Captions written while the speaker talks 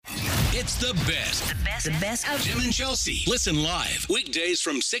It's the best. The best of Tim and Chelsea. Listen live weekdays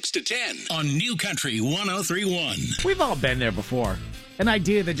from 6 to 10 on New Country 103.1. We've all been there before. An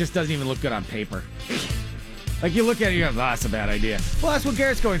idea that just doesn't even look good on paper. Like you look at it, you go, that's a bad idea. Well, that's what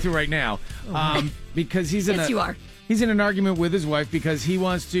Garrett's going through right now. Because he's in you are. He's in an argument with his wife because he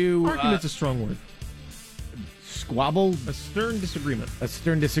wants to... Argument's a strong word. Squabble? A stern disagreement. A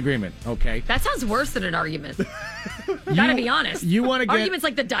stern disagreement, okay. That sounds worse than an argument. Gotta be honest. You want to get... Argument's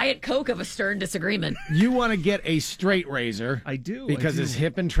like the Diet Coke of a stern disagreement. You want to get a straight razor. I do. Because it's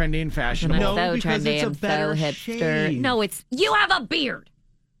hip and trendy and fashionable. No, so because trendy it's a and better so hipster. shave. No, it's... You have a beard.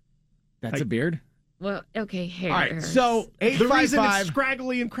 That's a beard? Well, okay, hair. All right, so The reason it's 855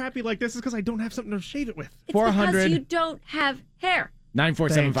 scraggly and crappy like this is because I don't have something to shave it with. It's 400 because you don't have hair.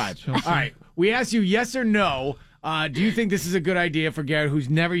 9475. Thanks, Chelsea. All right, we asked you yes or no. Do you think this is a good idea for Garrett, who's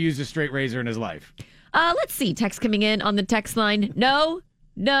never used a straight razor in his life? Let's see. Text coming in on the text line. No,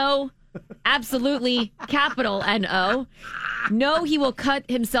 absolutely, capital N-O. No, he will cut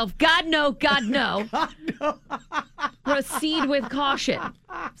himself. God, no. God, no. Proceed with caution.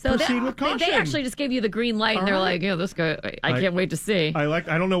 So Proceed with caution. They actually just gave you the green light, and they're like, this guy, I can't wait to see. I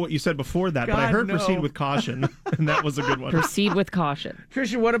don't know what you said before that, but I God, heard no. proceed with caution, and that was a good one. Proceed with caution.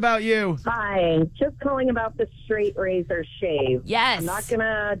 Trisha, what about you? Hi, just calling about the straight razor shave. Yes. I'm not going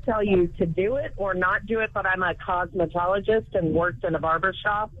to tell you to do it or not do it, but I'm a cosmetologist and worked in a barber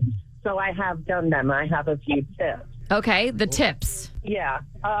shop, so I have done them. I have a few tips. Okay, the tips. Yeah.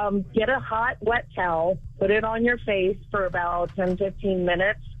 Get a hot, wet towel, put it on your face for about 10, 15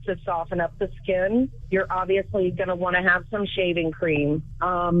 minutes to soften up the skin. You're obviously going to want to have some shaving cream.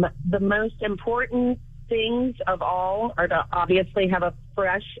 The most important things of all are to obviously have a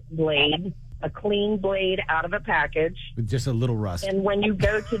fresh blade, a clean blade out of a package. With just a little rust. And when you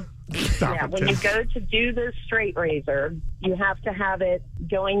go to Stop it, you Tim. go to do the straight razor, you have to have it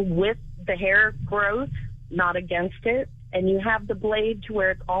going with the hair growth, not against it, and you have the blade to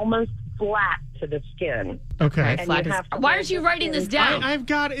where it's almost flat to the skin. Okay. And Flat you is- have to Why hold aren't you the writing skin this down? I've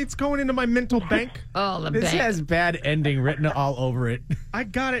got it's going into my mental bank. Oh, the This bank. has bad ending written all over it. I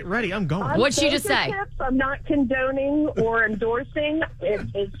got it ready. I'm going. What'd she just Those are say? tips. I'm not condoning or endorsing.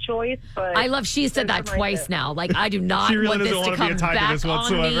 It's his choice, but I love she said that those are my twice tips. now. Like, I do not She really want this doesn't to wanna be come tied to back this on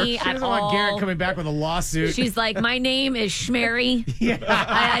whatsoever. me She at doesn't want all. Garrett coming back with a lawsuit. She's like, my name is Schmary.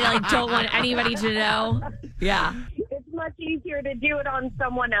 I like don't want anybody to know. Yeah. It's much easier to do it on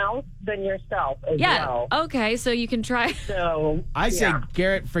someone else than yourself as Yeah. well. Okay, so you can try. So I say, yeah.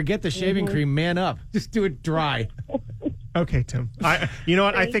 Garrett, forget the shaving cream, man up. Just do it dry. Okay, Tim. You know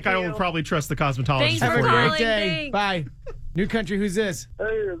what? I Thank think I will you. probably trust the cosmetologist Thanks for Have a before you. great calling. day. Thanks. Bye. New Country, who's this? Hey,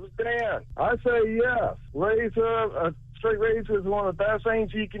 this is Dan. I say yes. A straight razor is one of the best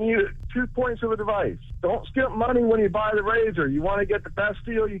things you can use. 2 points of advice. Don't skip money when you buy the razor. You want to get the best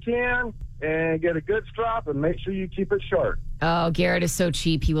deal you can and get a good strop and make sure you keep it sharp. Oh, Garrett is so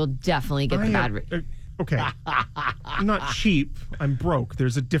cheap. He will definitely get the bad. Okay. I'm not cheap. I'm broke.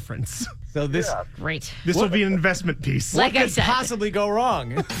 There's a difference. So this Great. This will be an investment piece. Like I could said. possibly go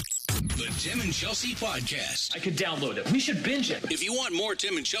wrong. The Tim and Chelsea Podcast. I could download it. We should binge it. If you want more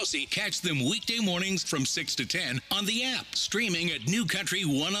Tim and Chelsea, catch them weekday mornings from 6 to 10 on the app, streaming at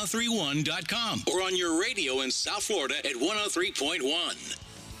newcountry1031.com or on your radio in South Florida at 103.1.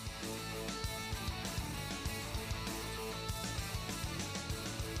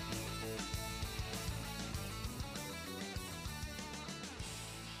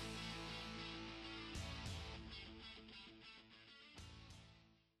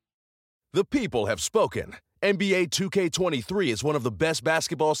 The people have spoken. NBA 2K23 is one of the best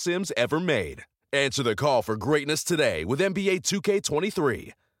basketball sims ever made. Answer the call for greatness today with NBA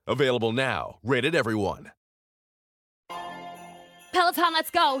 2K23. Available now, rated everyone. Peloton, let's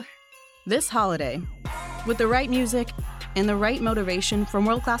go. This holiday, with the right music and the right motivation from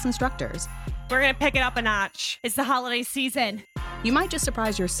world-class instructors, We're going to pick it up a notch. It's the holiday season. you might just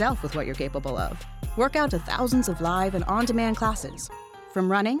surprise yourself with what you're capable of. Work out to thousands of live and on-demand classes,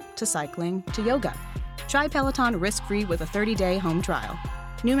 from running to cycling to yoga. Try Peloton risk-free with a 30-day home trial.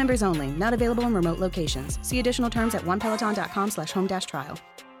 New members only, not available in remote locations. See additional terms at onepeloton.com/home-trial.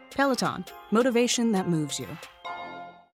 Peloton, motivation that moves you.